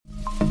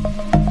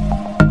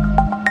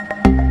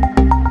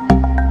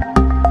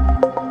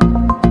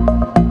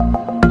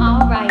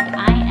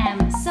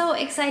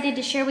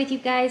share with you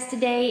guys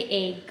today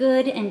a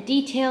good and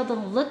detailed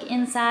look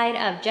inside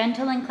of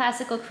Gentle and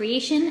Classical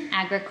Creation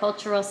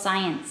Agricultural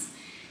Science.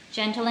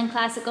 Gentle and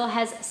Classical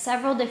has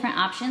several different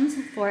options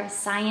for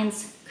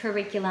science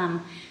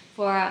curriculum,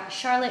 for a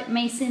Charlotte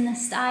Mason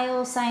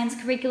style science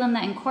curriculum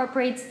that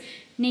incorporates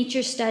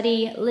nature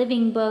study,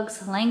 living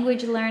books,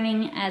 language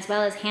learning, as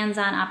well as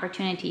hands-on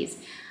opportunities.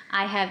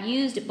 I have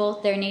used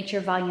both their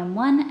Nature Volume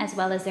 1 as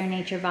well as their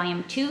Nature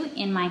Volume 2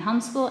 in my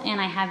homeschool, and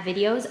I have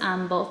videos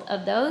on both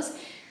of those.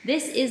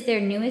 This is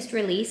their newest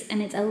release,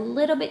 and it's a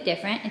little bit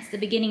different. It's the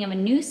beginning of a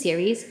new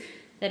series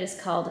that is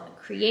called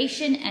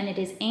Creation, and it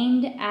is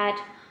aimed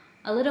at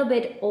a little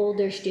bit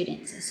older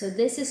students. So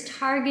this is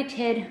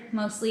targeted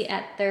mostly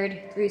at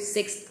 3rd through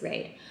 6th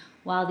grade,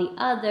 while the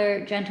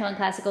other Gentle and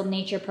Classical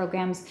Nature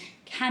programs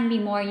can be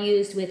more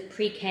used with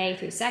pre-K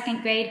through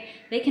 2nd grade.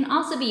 They can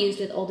also be used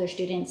with older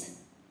students.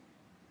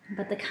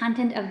 But the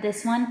content of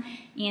this one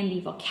and the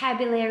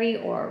vocabulary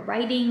or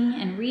writing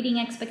and reading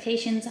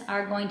expectations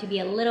are going to be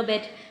a little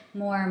bit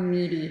more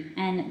meaty,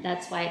 and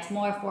that's why it's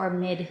more for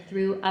mid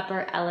through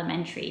upper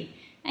elementary.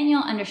 And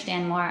you'll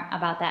understand more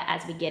about that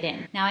as we get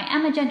in. Now, I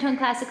am a Gentle and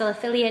Classical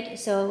affiliate,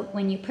 so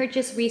when you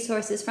purchase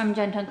resources from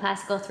Gentle and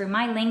Classical through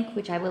my link,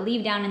 which I will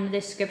leave down in the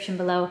description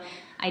below,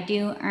 I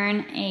do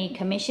earn a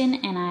commission,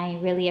 and I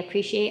really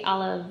appreciate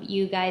all of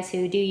you guys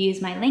who do use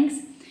my links.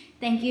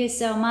 Thank you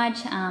so much.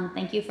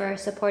 Thank you for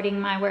supporting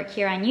my work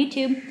here on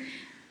YouTube.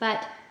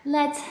 But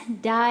let's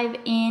dive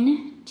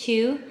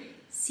into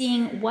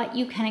seeing what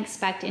you can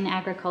expect in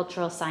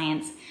agricultural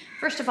science.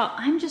 First of all,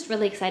 I'm just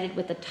really excited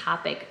with the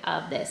topic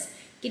of this,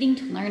 getting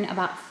to learn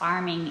about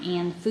farming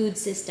and food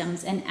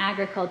systems and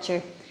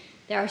agriculture.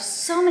 There are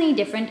so many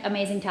different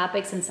amazing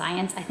topics in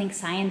science. I think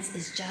science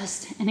is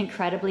just an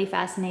incredibly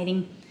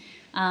fascinating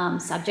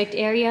subject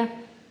area.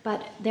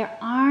 But there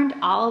aren't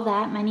all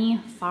that many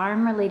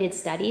farm-related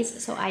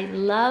studies, so I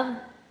love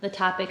the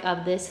topic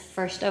of this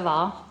first of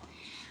all.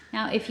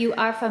 Now, if you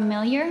are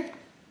familiar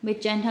with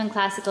Gentle and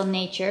Classical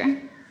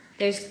Nature,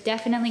 there's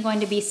definitely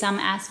going to be some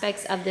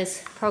aspects of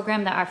this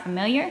program that are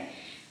familiar,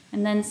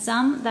 and then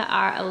some that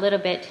are a little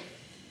bit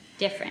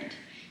different.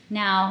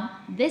 Now,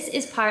 this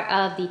is part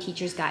of the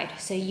teacher's guide,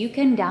 so you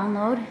can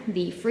download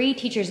the free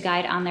teacher's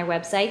guide on their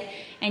website,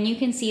 and you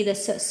can see the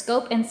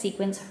scope and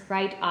sequence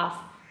right off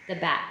the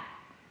bat.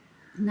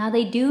 Now,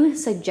 they do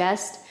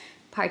suggest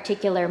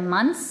particular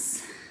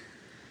months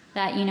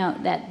that,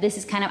 that this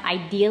is kind of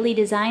ideally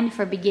designed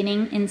for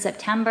beginning in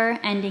September,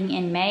 ending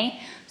in May.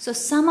 So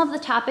some of the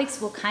topics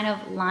will kind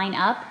of line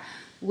up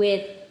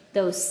with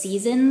those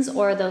seasons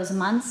or those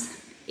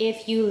months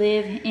if you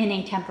live in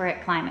a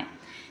temperate climate.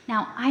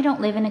 Now, I don't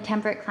live in a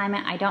temperate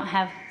climate. I don't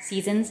have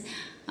seasons,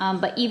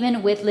 but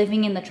even with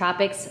living in the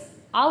tropics,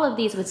 all of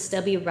these would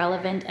still be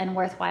relevant and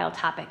worthwhile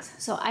topics.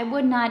 So I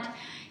would not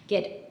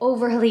get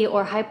overly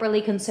or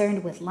hyperly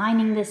concerned with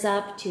lining this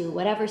up to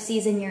whatever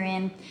season you're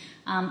in.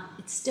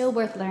 It's still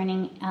worth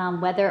learning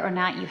whether or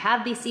not you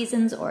have these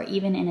seasons or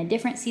even in a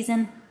different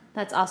season.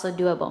 That's also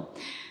doable.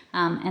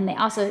 And they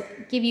also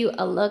give you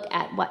a look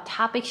at what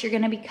topics you're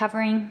going to be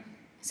covering.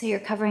 So you're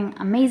covering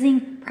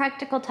amazing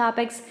practical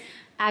topics: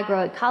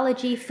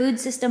 agroecology, food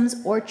systems,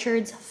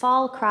 orchards,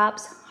 fall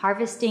crops,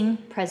 harvesting,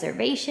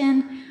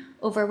 preservation,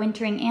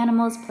 overwintering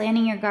animals,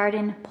 planting your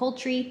garden,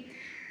 poultry,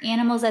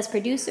 animals as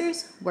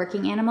producers,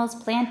 working animals,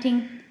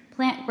 planting,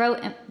 plant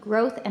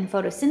growth and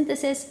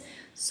photosynthesis,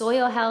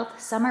 soil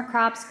health, summer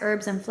crops,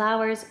 herbs and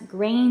flowers,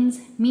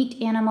 grains,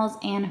 meat animals,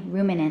 and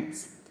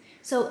ruminants.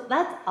 So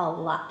that's a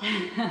lot.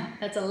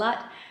 That's a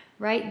lot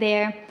right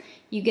there.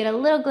 You get a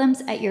little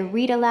glimpse at your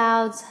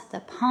read-alouds,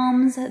 the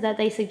poems that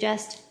they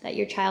suggest that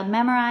your child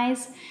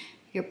memorize,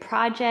 your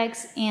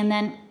projects, and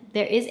then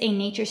there is a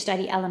nature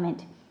study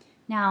element.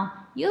 Now,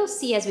 you'll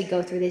see as we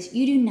go through this,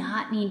 you do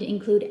not need to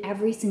include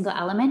every single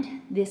element.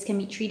 This can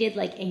be treated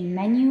like a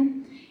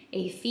menu,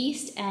 a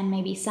feast, and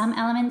maybe some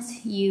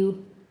elements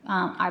you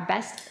are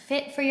best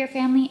fit for your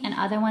family, and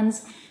other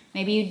ones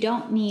maybe you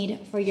don't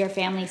need for your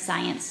family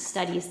science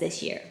studies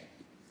this year.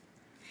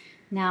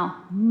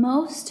 Now,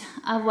 most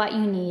of what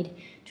you need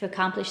to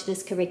accomplish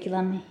this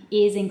curriculum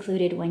is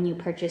included when you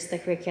purchase the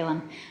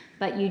curriculum,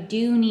 but you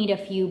do need a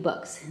few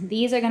books.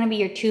 These are going to be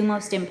your 2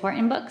 most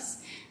important books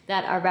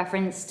that are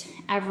referenced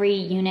every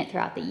unit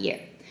throughout the year: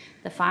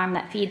 The Farm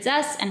That Feeds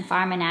Us and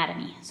Farm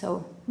Anatomy.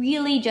 So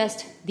really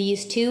just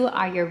these 2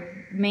 are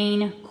your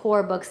main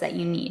core books that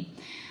you need.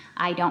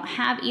 I don't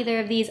have either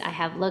of these. I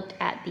have looked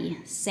at the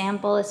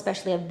sample,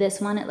 especially of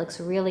this one. It looks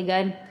really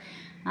good.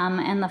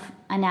 And the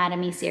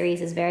anatomy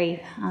series is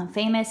very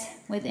famous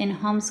within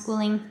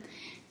homeschooling.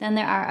 Then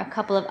there are a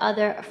couple of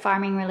other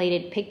farming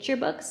related picture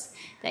books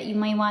that you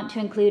may want to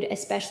include,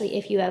 especially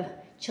if you have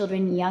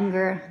children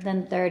younger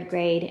than 3rd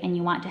grade and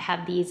you want to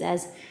have these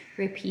as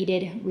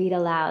repeated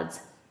read-alouds.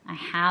 I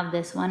have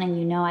this one,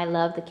 and I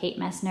love the Kate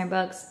Messner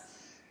books,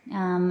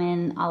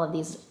 and all of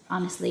these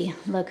honestly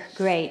look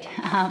great.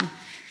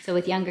 So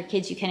with younger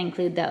kids, you can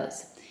include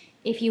those.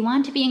 If you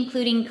want to be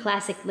including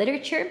classic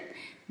literature,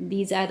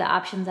 these are the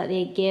options that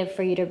they give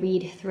for you to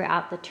read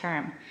throughout the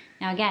term.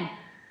 Now again,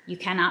 You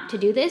can opt to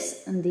do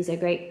this, and these are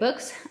great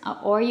books,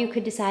 or you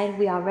could decide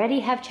we already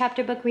have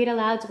chapter book read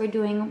alouds we're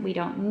doing, we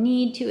don't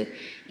need to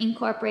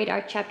incorporate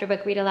our chapter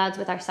book read alouds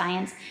with our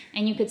science,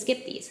 and you could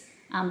skip these.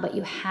 But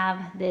you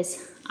have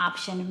this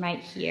option right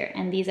here,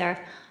 and these are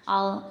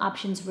all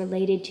options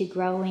related to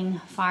growing,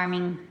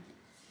 farming.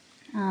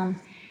 And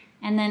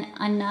then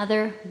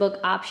another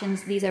book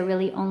options, these are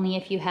really only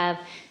if you have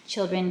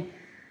children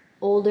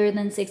older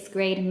than 6th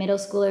grade, middle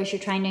schoolers you're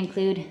trying to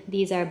include.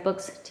 These are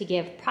books to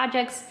give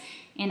projects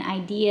and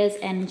ideas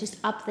and just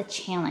up the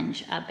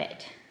challenge a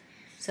bit.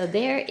 So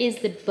there is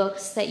the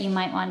books that you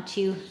might want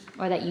to,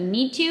 or that you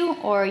need to,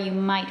 or you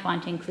might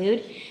want to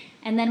include.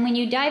 And then when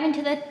you dive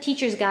into the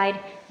teacher's guide,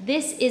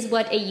 this is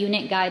what a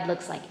unit guide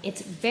looks like.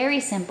 It's very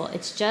simple.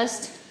 It's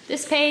just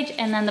this page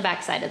and then the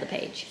back side of the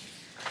page.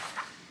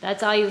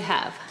 That's all you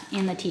have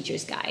in the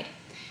teacher's guide.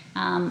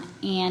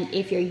 And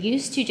if you're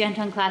used to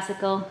Gentle and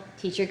Classical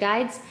teacher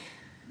guides,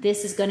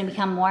 this is going to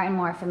become more and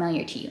more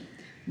familiar to you.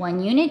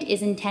 One unit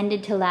is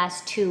intended to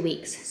last 2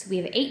 weeks. So we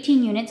have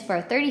 18 units for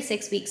a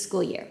 36-week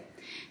school year.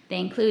 They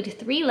include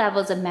 3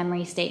 levels of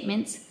memory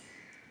statements.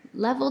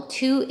 Level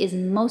 2 is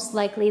most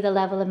likely the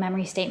level of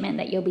memory statement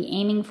that you'll be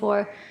aiming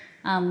for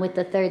with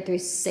the 3rd through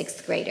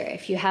 6th grader.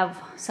 If you have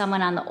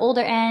someone on the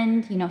older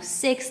end,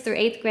 6th through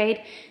 8th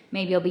grade,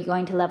 maybe you'll be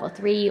going to level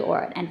 3 or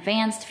an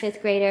advanced 5th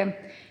grader.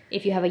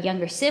 If you have a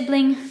younger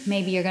sibling,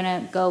 maybe you're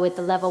gonna go with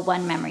the level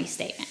 1 memory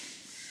statement.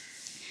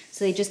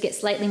 So they just get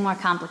slightly more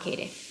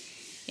complicated.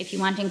 If you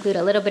want to include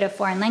a little bit of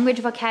foreign language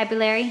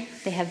vocabulary,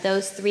 they have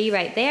those 3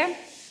 right there.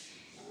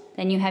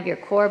 Then you have your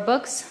core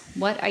books.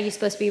 What are you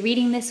supposed to be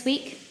reading this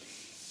week?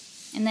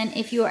 And then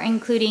if you are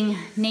including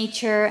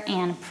nature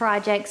and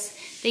projects,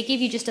 they give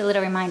you just a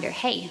little reminder.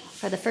 Hey,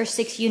 for the first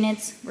 6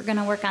 units, we're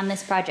gonna work on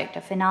this project,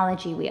 a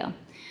phenology wheel.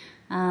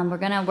 We're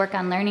gonna work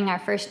on learning our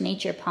first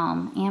nature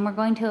poem, and we're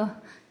going to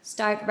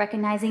start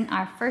recognizing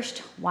our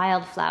first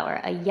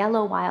wildflower, a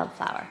yellow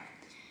wildflower.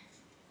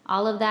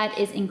 All of that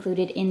is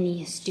included in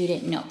the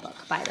student notebook,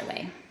 by the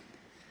way.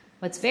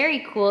 What's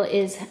very cool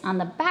is on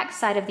the back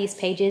side of these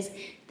pages,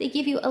 they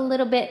give you a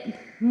little bit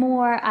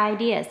more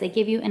ideas. They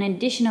give you an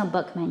additional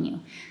book menu.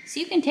 So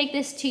you can take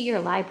this to your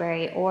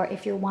library, or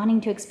if you're wanting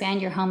to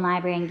expand your home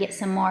library and get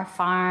some more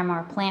farm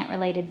or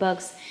plant-related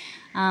books,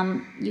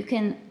 you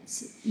can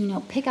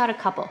pick out a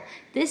couple.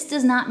 This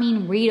does not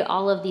mean read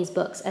all of these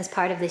books as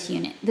part of this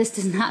unit. This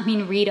does not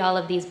mean read all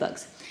of these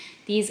books.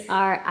 These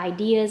are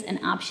ideas and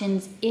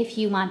options if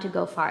you want to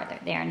go farther.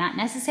 They are not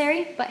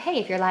necessary, but hey,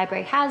 if your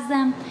library has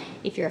them,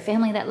 if you're a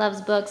family that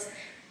loves books,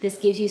 this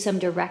gives you some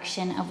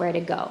direction of where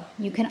to go.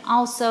 You can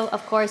also,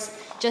 of course,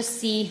 just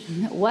see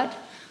what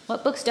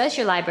books does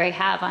your library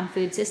have on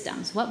food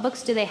systems? What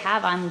books do they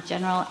have on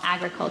general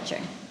agriculture?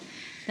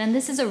 Then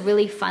this is a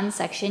really fun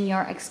section,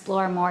 your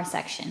Explore More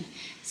section.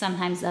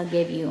 Sometimes they'll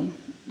give you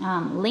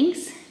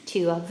links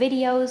to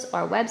videos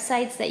or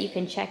websites that you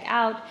can check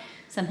out.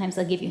 Sometimes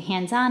they'll give you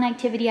hands-on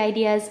activity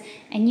ideas,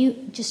 and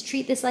you just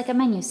treat this like a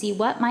menu. See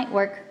what might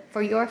work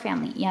for your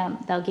family. Yeah,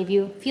 they'll give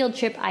you field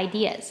trip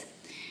ideas.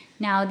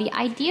 Now, the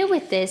idea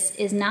with this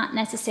is not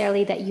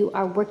necessarily that you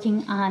are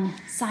working on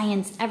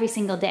science every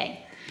single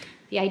day.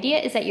 The idea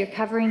is that you're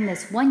covering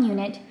this 1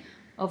 unit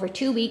over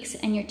 2 weeks,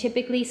 and you're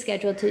typically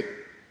scheduled to,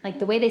 like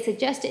the way they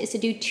suggest it, is to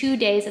do 2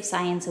 days of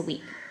science a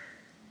week.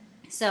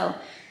 So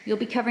you'll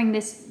be covering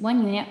this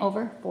 1 unit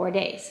over 4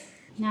 days.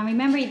 Now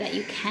remember that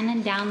you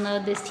can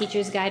download this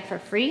teacher's guide for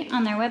free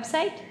on their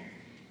website.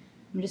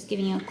 I'm just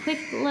giving you a quick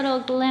little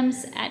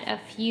glimpse at a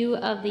few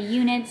of the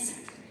units.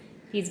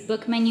 These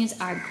book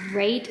menus are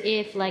great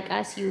if, like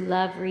us, you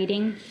love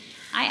reading.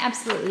 I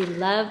absolutely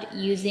loved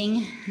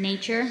using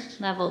Nature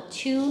Level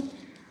 2,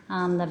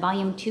 the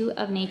Volume 2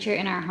 of Nature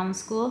in our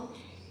homeschool.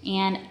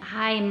 And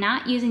I'm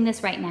not using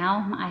this right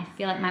now. I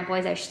feel like my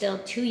boys are still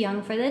too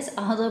young for this,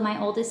 although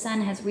my oldest son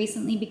has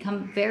recently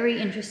become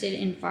very interested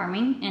in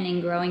farming and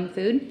in growing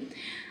food.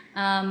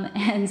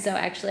 And so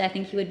actually I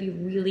think he would be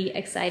really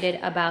excited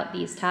about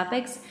these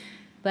topics.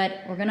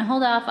 But we're gonna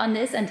hold off on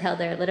this until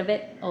they're a little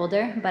bit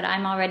older, but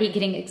I'm already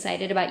getting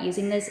excited about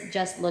using this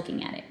just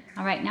looking at it.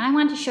 All right, now I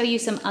want to show you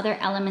some other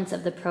elements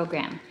of the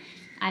program.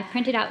 I've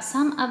printed out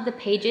some of the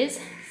pages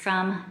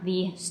from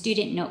the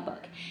student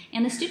notebook.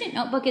 And the student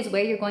notebook is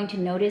where you're going to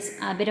notice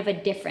a bit of a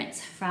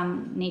difference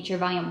from Nature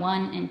Volume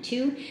 1 and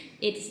 2.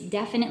 It's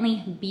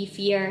definitely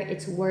beefier,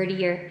 it's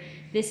wordier.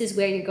 This is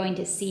where you're going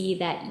to see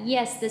that,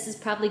 yes, this is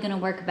probably gonna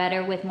work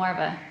better with more of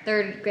a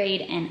 3rd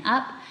grade and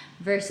up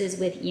versus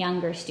with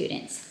younger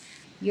students.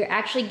 You're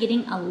actually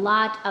getting a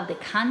lot of the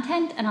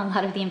content and a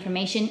lot of the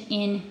information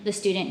in the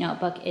student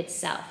notebook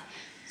itself.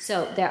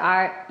 So there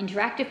are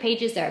interactive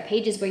pages, there are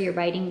pages where you're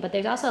writing, but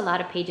there's also a lot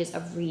of pages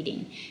of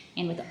reading.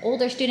 And with the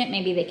older student,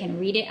 maybe they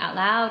can read it out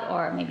loud,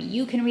 or maybe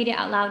you can read it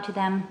out loud to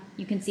them.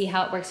 You can see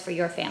how it works for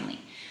your family.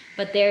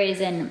 But there is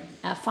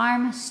a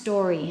farm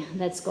story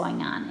that's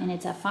going on, and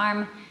it's a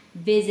farm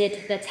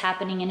visit that's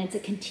happening, and it's a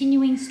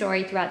continuing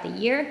story throughout the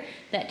year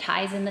that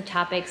ties in the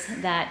topics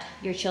that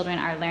your children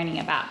are learning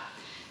about.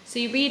 So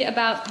you read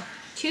about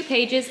 2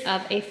 pages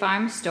of a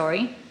farm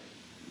story.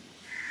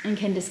 and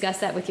can discuss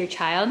that with your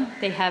child.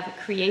 They have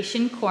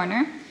Creation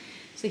Corner.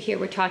 So here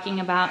we're talking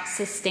about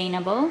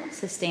sustainable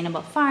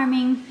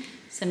farming,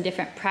 some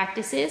different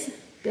practices,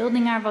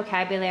 building our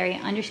vocabulary,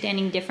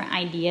 understanding different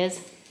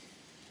ideas.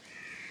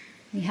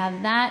 We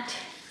have that.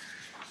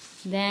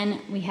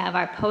 Then we have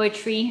our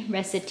poetry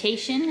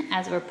recitation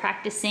as we're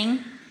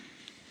practicing.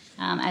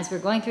 As we're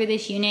going through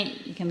this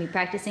unit, you can be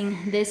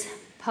practicing this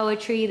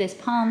poetry, this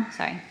poem,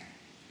 sorry.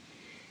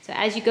 So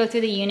as you go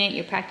through the unit,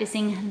 you're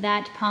practicing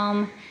that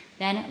poem,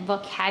 then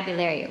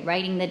vocabulary,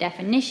 writing the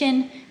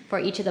definition for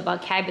each of the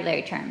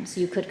vocabulary terms.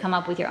 You could come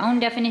up with your own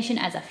definition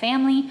as a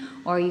family,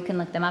 or you can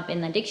look them up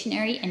in the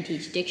dictionary and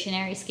teach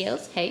dictionary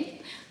skills.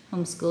 Hey,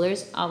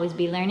 homeschoolers always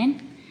be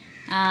learning.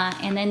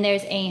 And then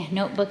there's a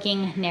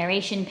notebooking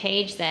narration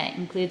page that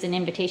includes an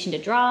invitation to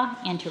draw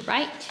and to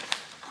write.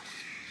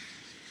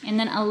 And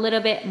then a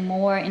little bit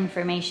more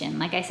information.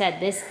 Like I said,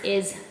 this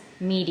is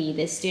meaty.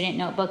 This student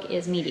notebook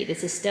is meaty.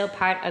 This is still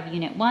part of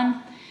Unit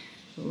 1.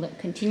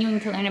 Continuing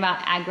to learn about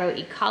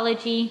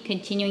agroecology,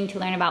 continuing to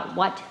learn about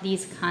what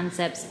these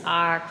concepts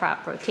are,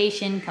 crop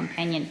rotation,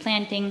 companion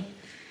planting.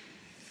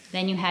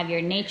 Then you have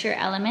your nature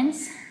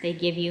elements. They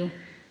give you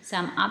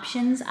some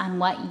options on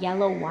what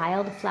yellow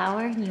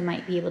wildflower you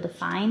might be able to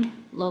find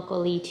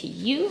locally to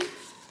you.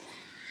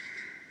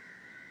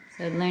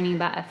 So learning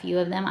about a few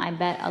of them, I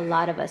bet a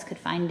lot of us could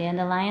find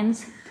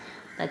dandelions.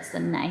 That's the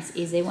nice,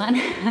 easy one.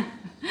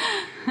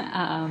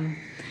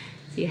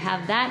 So you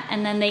have that,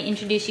 and then they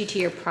introduce you to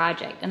your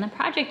project. And the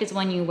project is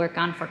one you work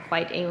on for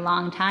quite a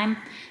long time.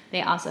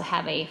 They also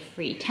have a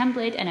free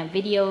template and a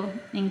video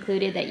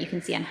included that you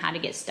can see on how to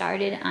get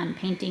started on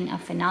painting a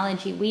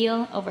phenology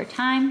wheel over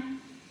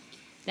time.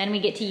 Then we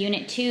get to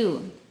Unit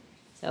 2.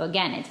 So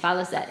again, it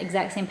follows that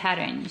exact same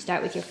pattern. You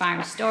start with your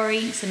farm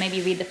story. So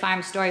maybe read the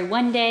farm story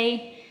one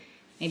day,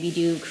 maybe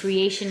do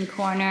Creation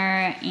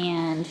Corner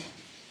and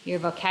your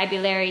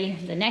vocabulary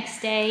the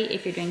next day.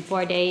 If you're doing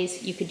 4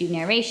 days, you could do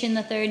narration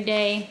the 3rd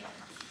day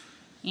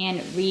and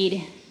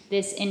read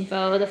this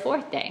info the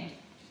 4th day,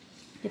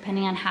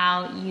 depending on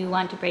how you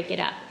want to break it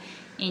up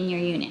in your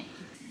unit.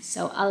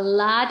 So a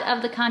lot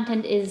of the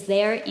content is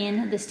there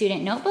in the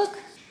student notebook.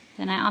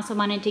 Then I also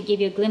wanted to give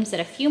you a glimpse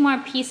at a few more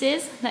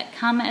pieces that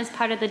come as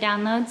part of the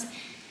downloads.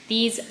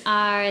 These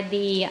are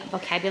the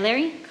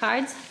vocabulary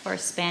cards for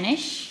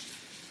Spanish,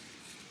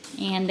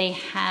 and they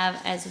have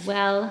as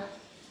well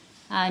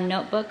a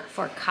notebook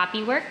for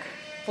copy work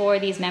for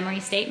these memory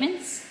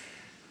statements.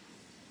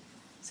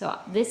 So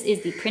this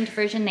is the print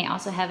version. They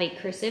also have a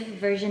cursive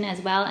version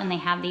as well, and they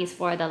have these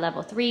for the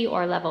level 3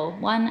 or level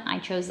 1. I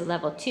chose the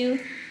level 2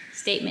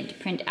 statement to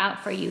print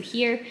out for you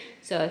here.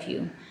 So if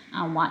you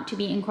want to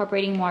be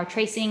incorporating more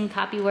tracing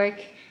copy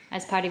work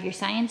as part of your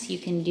science, you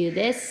can do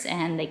this,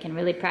 and they can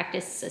really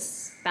practice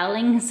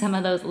spelling some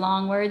of those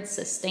long words,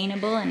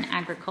 sustainable and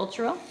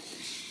agricultural.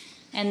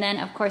 And then,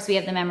 of course, we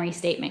have the memory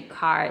statement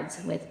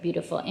cards with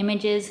beautiful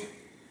images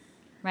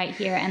right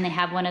here, and they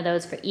have one of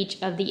those for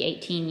each of the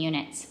 18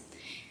 units.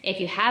 If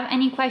you have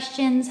any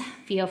questions,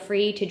 feel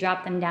free to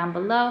drop them down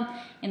below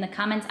in the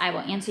comments. I will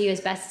answer you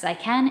as best as I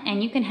can,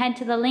 and you can head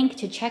to the link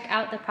to check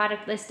out the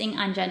product listing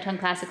on Gentle and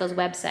Classical's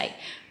website.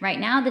 Right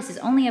now, this is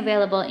only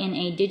available in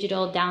a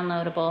digital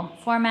downloadable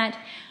format,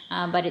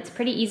 but it's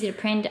pretty easy to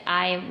print.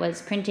 I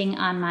was printing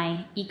on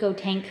my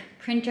EcoTank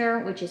printer,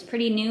 which is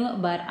pretty new,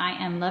 but I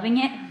am loving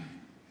it.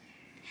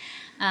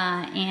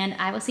 And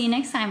I will see you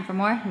next time for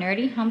more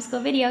nerdy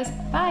homeschool videos.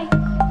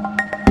 Bye!